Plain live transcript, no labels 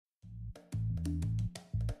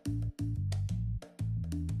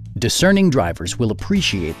Discerning drivers will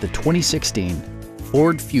appreciate the 2016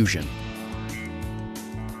 Ford Fusion.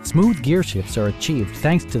 Smooth gear shifts are achieved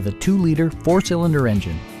thanks to the 2-liter 4-cylinder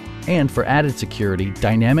engine. And for added security,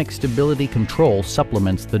 dynamic stability control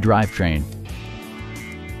supplements the drivetrain.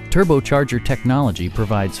 Turbocharger technology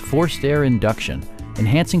provides forced air induction,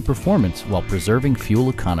 enhancing performance while preserving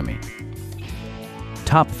fuel economy.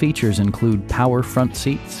 Top features include power front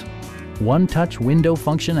seats, one-touch window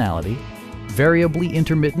functionality, variably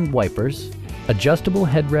intermittent wipers, adjustable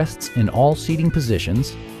headrests in all seating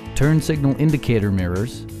positions, turn signal indicator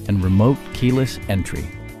mirrors, and remote keyless entry.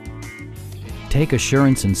 Take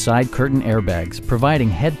assurance in side curtain airbags, providing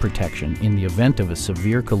head protection in the event of a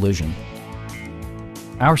severe collision.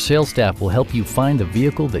 Our sales staff will help you find the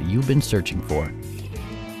vehicle that you've been searching for.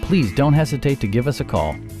 Please don't hesitate to give us a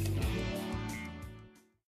call.